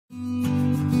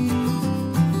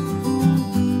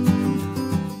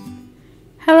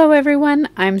everyone,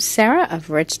 I'm Sarah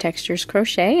of Rich Textures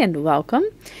Crochet and welcome.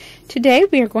 Today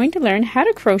we are going to learn how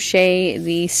to crochet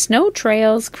the Snow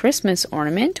Trails Christmas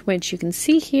ornament, which you can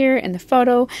see here in the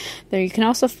photo. There you can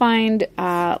also find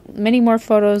many more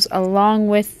photos along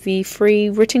with the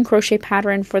free written crochet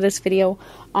pattern for this video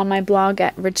on my blog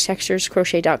at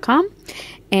richtexturescrochet.com.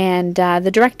 And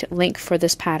the direct link for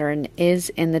this pattern is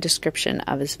in the description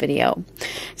of this video.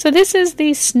 So this is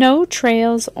the Snow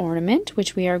Trails ornament,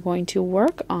 which we are going to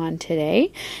work on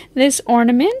today. This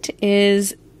ornament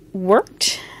is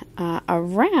worked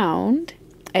around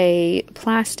a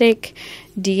plastic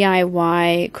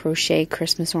DIY crochet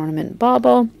Christmas ornament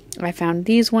bauble. I found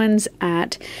these ones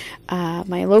at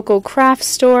my local craft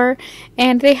store,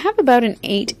 and they have about an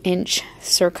 8-inch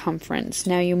circumference.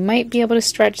 Now you might be able to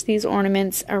stretch these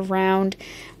ornaments around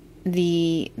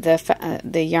the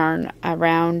yarn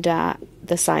around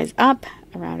the size up,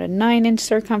 around a 9-inch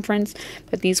circumference,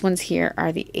 but these ones here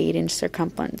are the 8-inch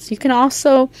circumference. You can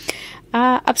also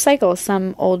upcycle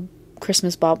some old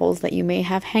Christmas baubles that you may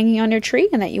have hanging on your tree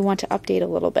and that you want to update a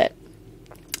little bit.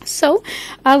 So,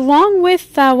 along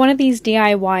with one of these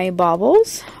DIY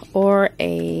baubles, or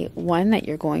one that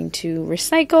you're going to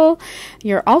recycle,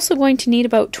 you're also going to need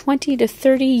about 20 to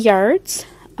 30 yards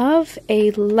of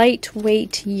a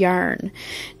lightweight yarn.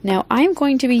 Now, I'm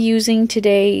going to be using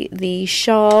today the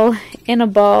Shawl in a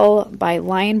Ball by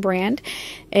Lion Brand.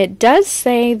 It does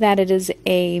say that it is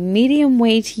a medium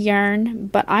weight yarn,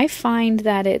 but I find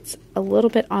that it's a little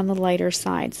bit on the lighter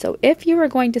side. So if you are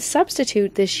going to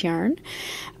substitute this yarn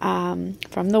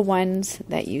from the ones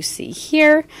that you see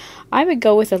here, I would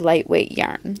go with a lightweight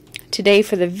yarn. Today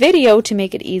for the video, to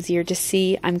make it easier to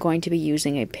see, I'm going to be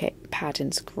using a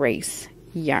Patons Grace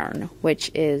yarn, which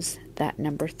is that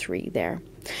number 3 there.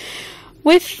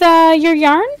 With your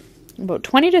yarn, about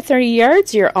 20 to 30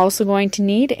 yards, you're also going to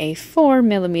need a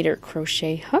 4mm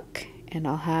crochet hook, and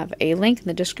I'll have a link in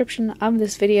the description of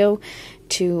this video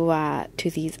to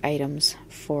these items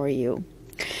for you.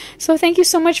 So thank you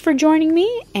so much for joining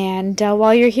me, and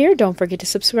while you're here, don't forget to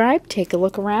subscribe, take a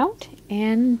look around,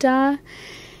 and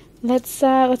let's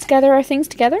gather our things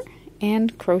together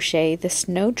and crochet the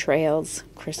Snow Trails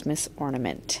Christmas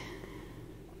ornament.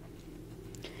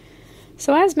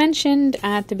 So as mentioned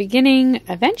at the beginning,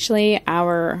 eventually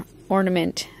our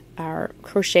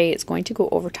crochet is going to go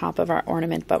over top of our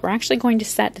ornament, but we're actually going to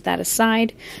set that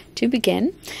aside to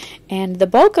begin. And the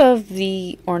bulk of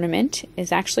the ornament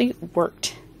is actually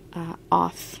worked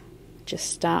off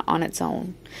just on its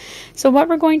own. So what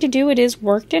we're going to do, it is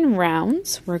worked in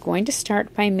rounds. We're going to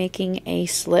start by making a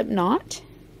slip knot,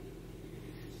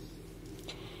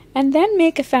 and then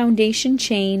make a foundation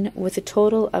chain with a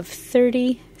total of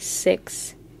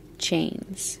 36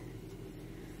 chains.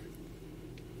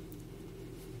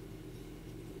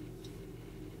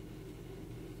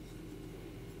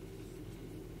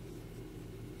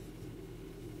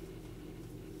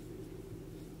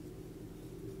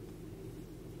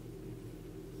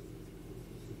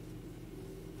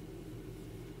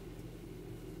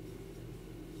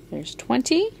 There's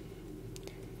 20.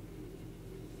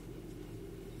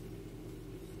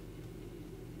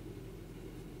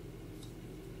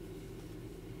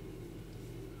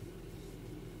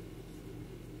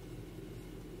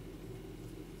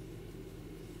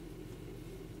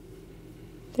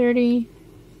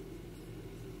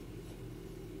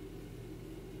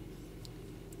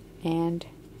 And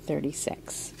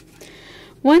 36.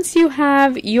 Once you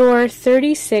have your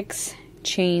 36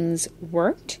 chains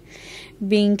worked,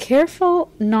 being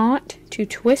careful not to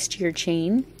twist your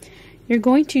chain, you're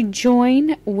going to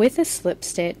join with a slip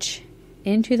stitch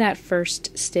into that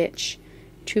first stitch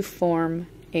to form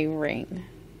a ring,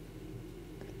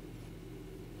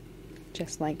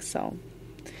 just like so.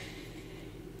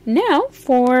 Now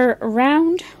for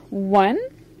round 1,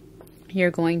 you're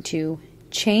going to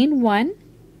chain 1,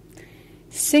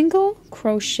 single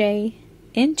crochet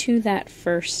into that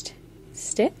first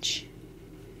stitch,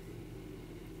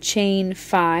 chain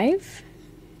 5,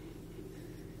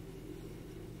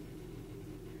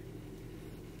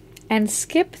 and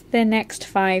skip the next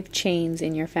 5 chains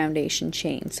in your foundation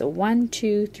chain. So 1,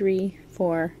 2, 3,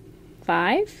 4,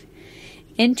 5.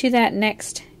 Into that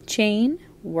next chain,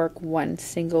 work 1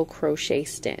 single crochet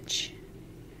stitch.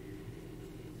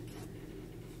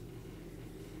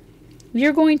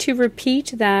 You're going to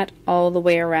repeat that all the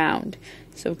way around.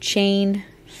 So chain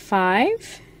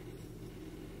 5,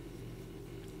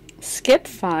 skip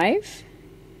 5,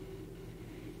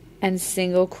 and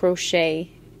single crochet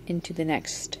into the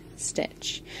next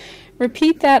stitch.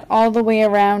 Repeat that all the way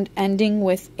around, ending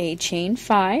with a chain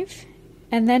 5,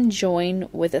 and then join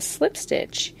with a slip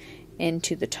stitch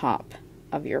into the top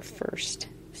of your first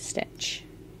stitch.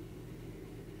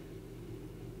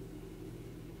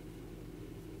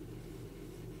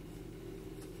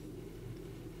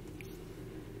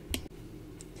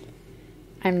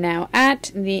 I'm now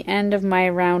at the end of my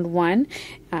round 1.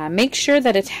 Make sure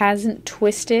that it hasn't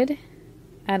twisted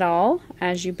at all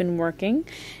as you've been working,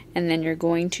 and then you're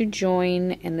going to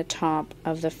join in the top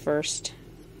of the first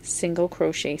single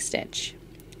crochet stitch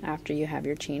after you have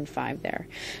your chain 5 there.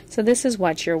 So this is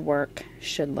what your work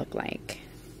should look like.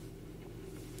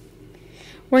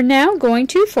 We're now going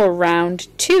to, for round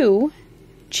 2,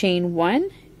 chain 1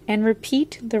 and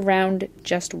repeat the round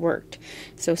just worked.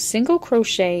 So single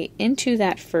crochet into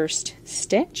that first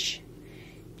stitch,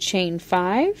 chain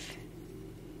 5,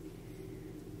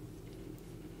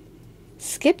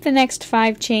 skip the next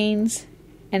 5 chains,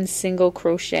 and single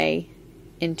crochet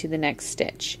into the next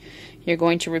stitch. You're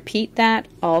going to repeat that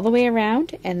all the way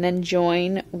around and then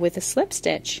join with a slip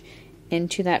stitch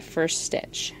into that first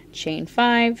stitch. Chain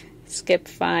 5, skip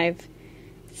 5,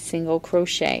 single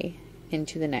crochet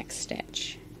into the next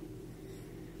stitch.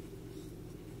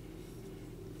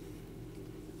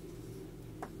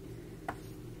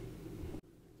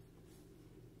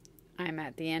 I'm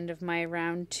at the end of my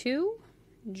round 2,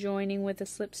 joining with a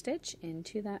slip stitch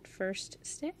into that first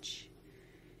stitch,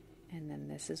 and then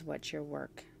this is what your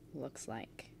work looks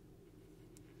like.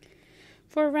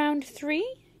 For round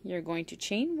 3, you're going to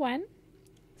chain 1,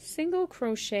 single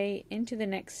crochet into the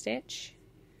next stitch,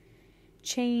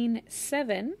 chain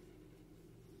 7,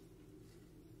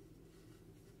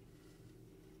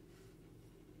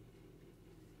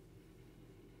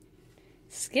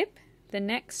 skip the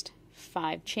next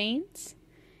 5 chains,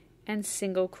 and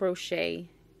single crochet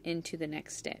into the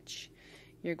next stitch.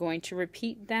 You're going to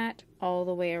repeat that all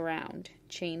the way around.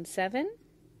 Chain 7,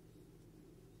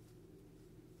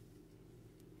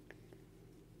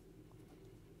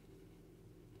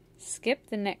 skip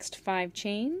the next 5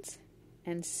 chains,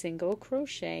 and single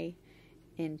crochet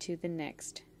into the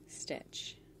next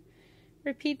stitch.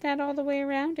 Repeat that all the way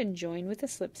around and join with a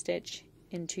slip stitch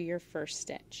into your first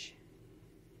stitch.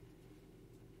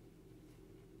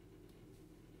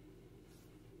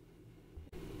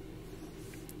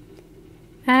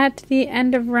 At the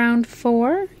end of round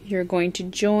 4, you're going to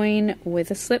join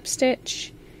with a slip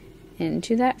stitch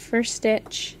into that first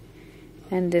stitch,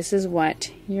 and this is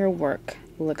what your work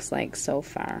looks like so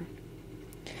far.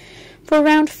 For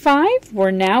round 5,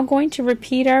 we're now going to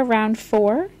repeat our round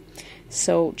 4.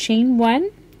 So chain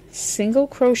 1, single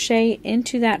crochet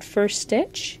into that first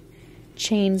stitch,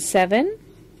 chain 7.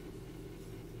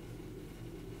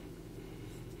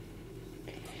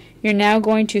 You're now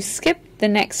going to skip the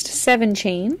next 7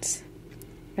 chains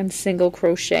and single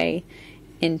crochet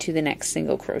into the next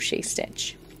single crochet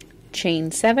stitch.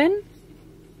 Chain 7,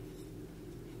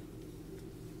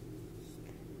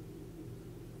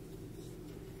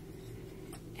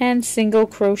 and single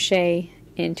crochet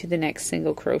into the next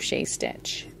single crochet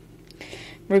stitch.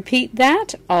 Repeat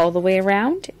that all the way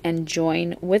around and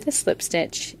join with a slip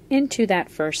stitch into that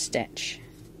first stitch.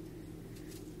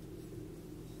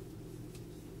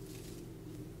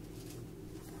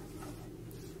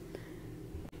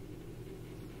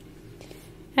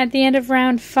 At the end of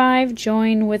round 5,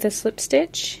 join with a slip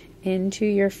stitch into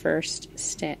your first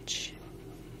stitch.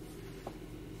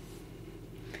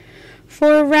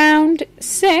 For round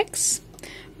 6,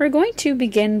 we're going to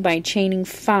begin by chaining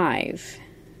 5.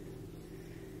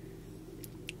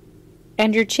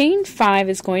 And your chain 5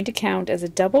 is going to count as a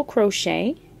double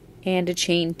crochet and a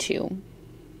chain 2.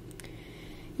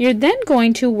 You're then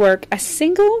going to work a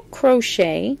single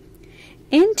crochet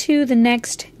into the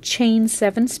next chain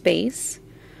 7 space,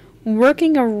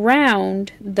 working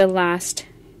around the last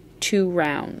 2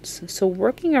 rounds. So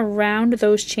working around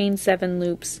those chain 7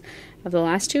 loops of the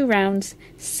last 2 rounds,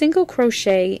 single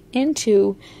crochet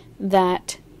into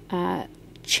that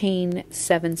chain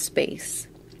 7 space.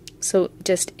 So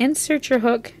just insert your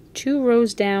hook 2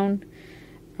 rows down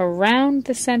around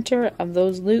the center of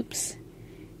those loops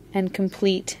and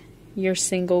complete your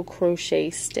single crochet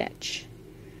stitch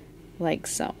like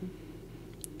so.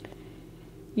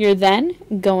 You're then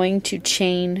going to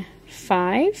chain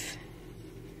 5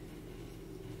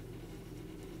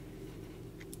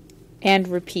 and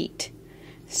repeat.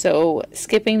 So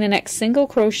skipping the next single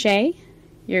crochet,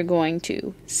 you're going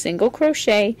to single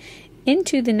crochet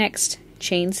into the next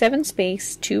chain 7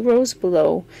 space 2 rows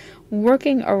below,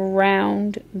 working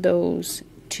around those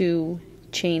 2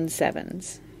 chain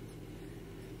 7s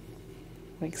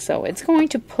like so. It's going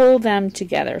to pull them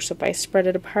together, so if I spread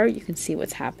it apart you can see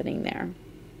what's happening there.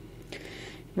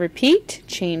 Repeat,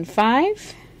 chain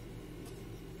 5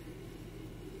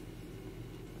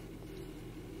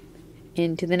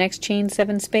 into the next chain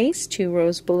 7 space, 2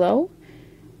 rows below,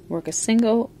 work a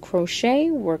single crochet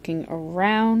working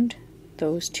around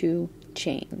those 2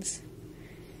 chains.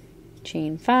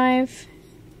 Chain 5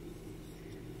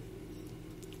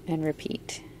 and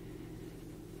repeat.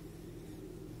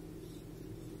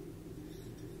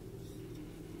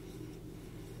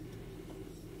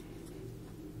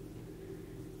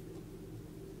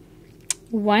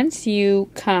 Once you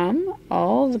come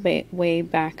all the way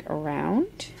back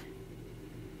around,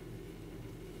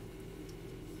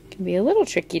 it can be a little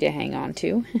tricky to hang on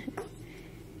to.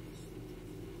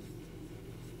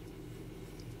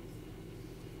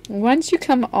 Once you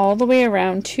come all the way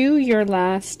around to your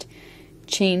last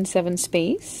chain 7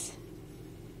 space,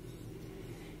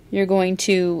 you're going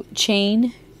to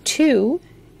chain 2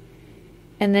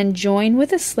 and then join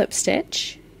with a slip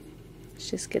stitch. Let's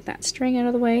just get that string out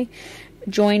of the way.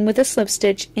 Join with a slip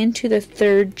stitch into the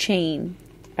 3rd chain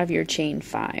of your chain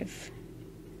 5,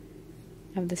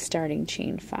 of the starting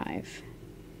chain 5.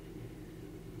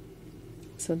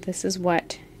 So this is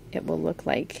what it will look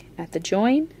like at the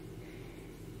join,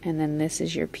 and then this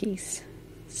is your piece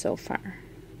so far.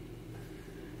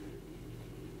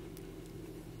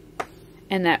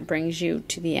 And that brings you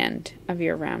to the end of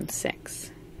your round 6.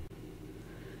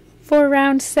 For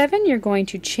round 7, you're going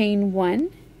to chain 1,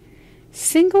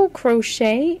 single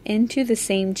crochet into the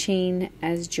same chain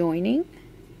as joining,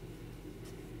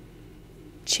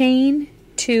 chain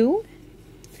 2,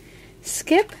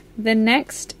 skip the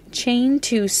next chain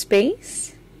 2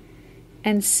 space,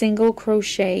 and single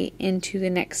crochet into the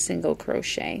next single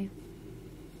crochet.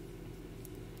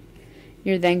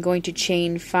 You're then going to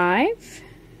chain 5,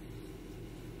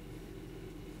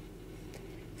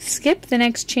 skip the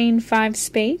next chain 5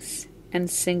 space, and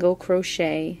single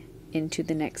crochet into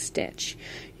the next stitch.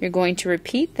 You're going to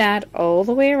repeat that all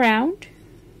the way around.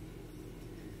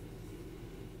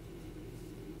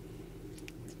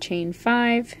 Chain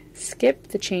 5, skip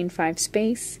the chain 5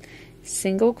 space,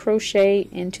 single crochet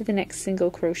into the next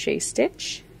single crochet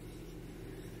stitch,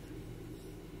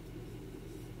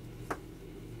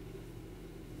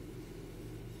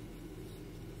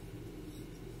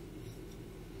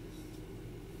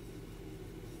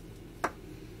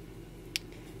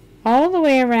 all the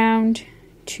way around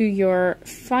to your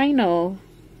final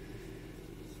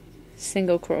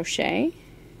single crochet,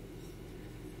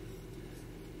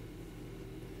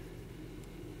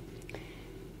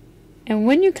 and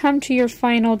when you come to your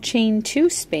final chain 2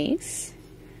 space,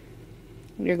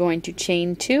 you're going to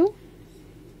chain 2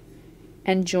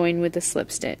 and join with a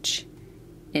slip stitch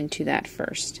into that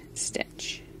first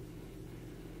stitch.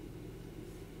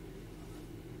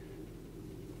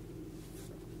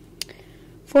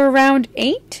 For round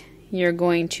 8, you're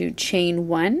going to chain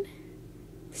 1,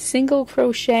 single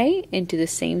crochet into the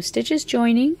same stitch as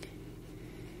joining,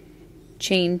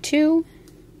 chain 2,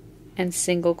 and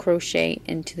single crochet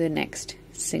into the next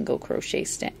single crochet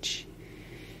stitch.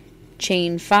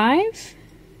 Chain 5,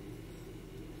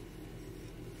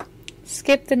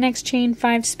 skip the next chain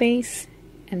 5 space,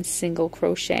 and single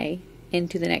crochet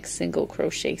into the next single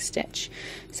crochet stitch.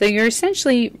 So you're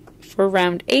essentially, for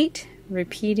round 8,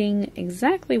 repeating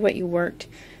exactly what you worked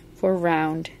for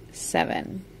round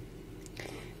 7.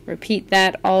 Repeat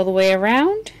that all the way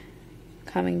around,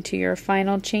 coming to your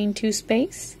final chain 2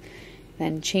 space,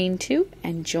 then chain 2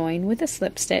 and join with a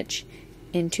slip stitch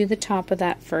into the top of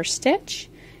that first stitch.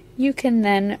 You can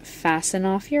then fasten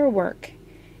off your work,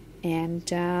 and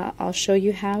I'll show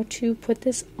you how to put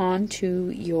this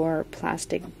onto your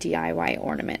plastic DIY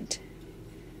ornament.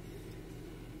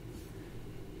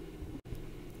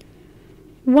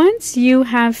 Once you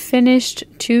have finished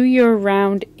to your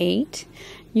round 8,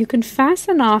 you can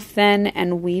fasten off then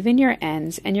and weave in your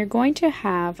ends, and you're going to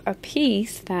have a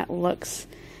piece that looks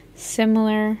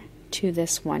similar to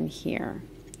this one here.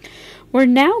 We're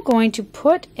now going to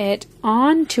put it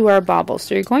onto our bauble.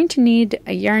 So you're going to need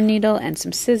a yarn needle and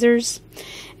some scissors,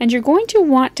 and you're going to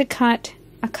want to cut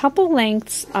a couple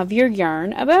lengths of your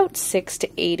yarn, about 6 to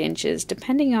 8 inches,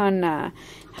 depending on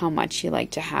how much you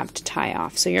like to have to tie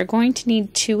off. So you're going to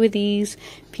need 2 of these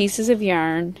pieces of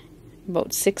yarn,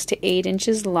 about 6 to 8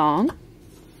 inches long.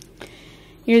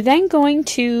 You're then going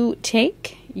to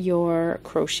take your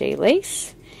crochet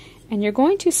lace and you're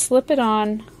going to slip it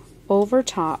on over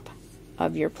top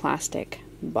of your plastic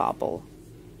bauble,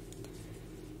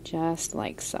 just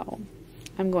like so.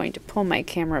 I'm going to pull my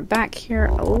camera back here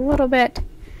a little bit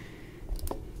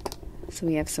so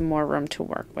we have some more room to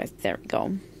work with. There we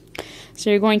go. So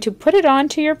you're going to put it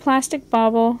onto your plastic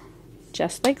bauble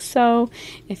just like so.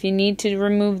 If you need to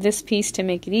remove this piece to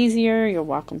make it easier, you're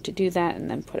welcome to do that and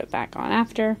then put it back on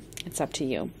after. It's up to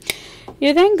you.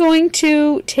 You're then going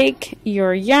to take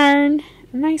your yarn,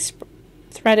 and I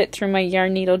thread it through my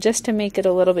yarn needle just to make it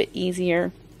a little bit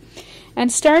easier.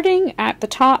 And starting at the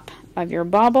top of your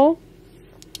bobble,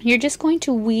 you're just going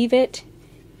to weave it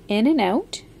in and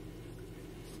out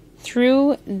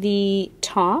through the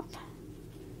top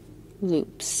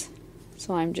loops.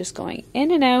 So I'm just going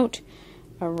in and out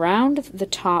around the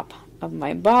top of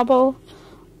my bobble,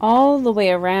 all the way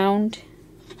around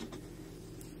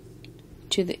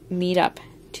to meet up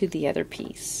to the other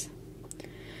piece.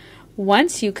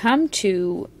 Once you come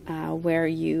to where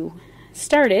you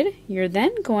started, you're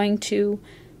then going to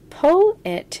pull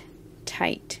it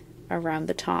tight around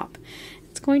the top.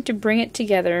 It's going to bring it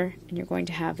together, and you're going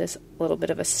to have this little bit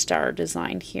of a star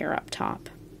design here up top.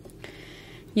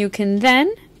 You can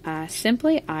then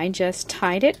I just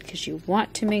tied it because you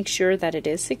want to make sure that it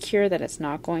is secure, that it's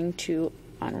not going to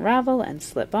unravel and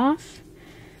slip off.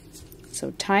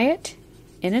 So tie it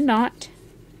in a knot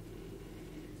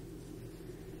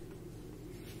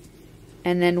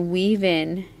and then weave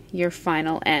in your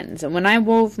final ends. And when I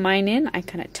wove mine in, I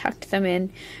kind of tucked them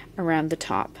in around the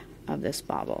top of this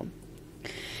bobble.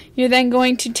 You're then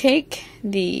going to take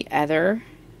the other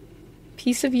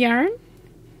piece of yarn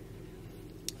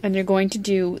and you're going to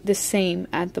do the same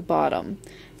at the bottom.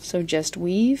 So just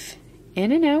weave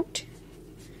in and out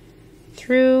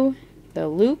through the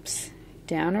loops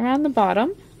down around the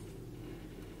bottom,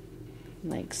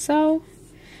 like so.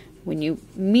 When you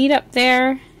meet up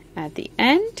there at the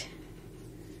end,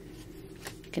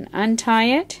 you can untie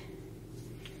it.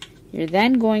 You're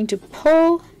then going to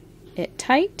pull it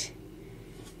tight.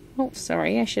 Oh,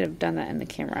 sorry, I should have done that in the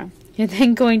camera. You're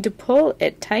then going to pull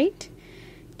it tight,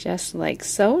 just like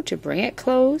so, to bring it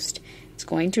closed. It's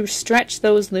going to stretch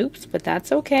those loops, but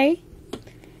that's okay.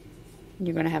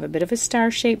 You're going to have a bit of a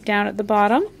star shape down at the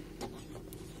bottom.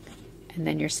 And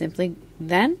then you're simply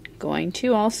then going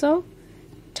to also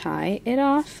tie it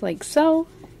off like so.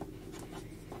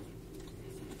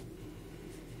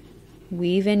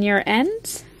 Weave in your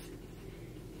ends,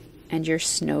 and your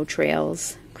Snow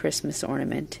Trails Christmas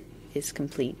ornament is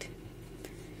complete.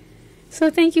 So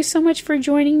thank you so much for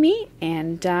joining me,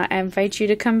 and I invite you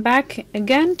to come back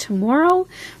again tomorrow.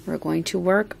 We're going to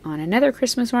work on another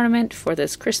Christmas ornament for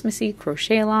this Christmassy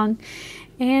crochet along,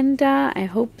 and I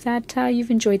hope that you've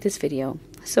enjoyed this video.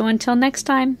 So until next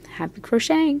time, happy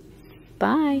crocheting.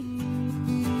 Bye.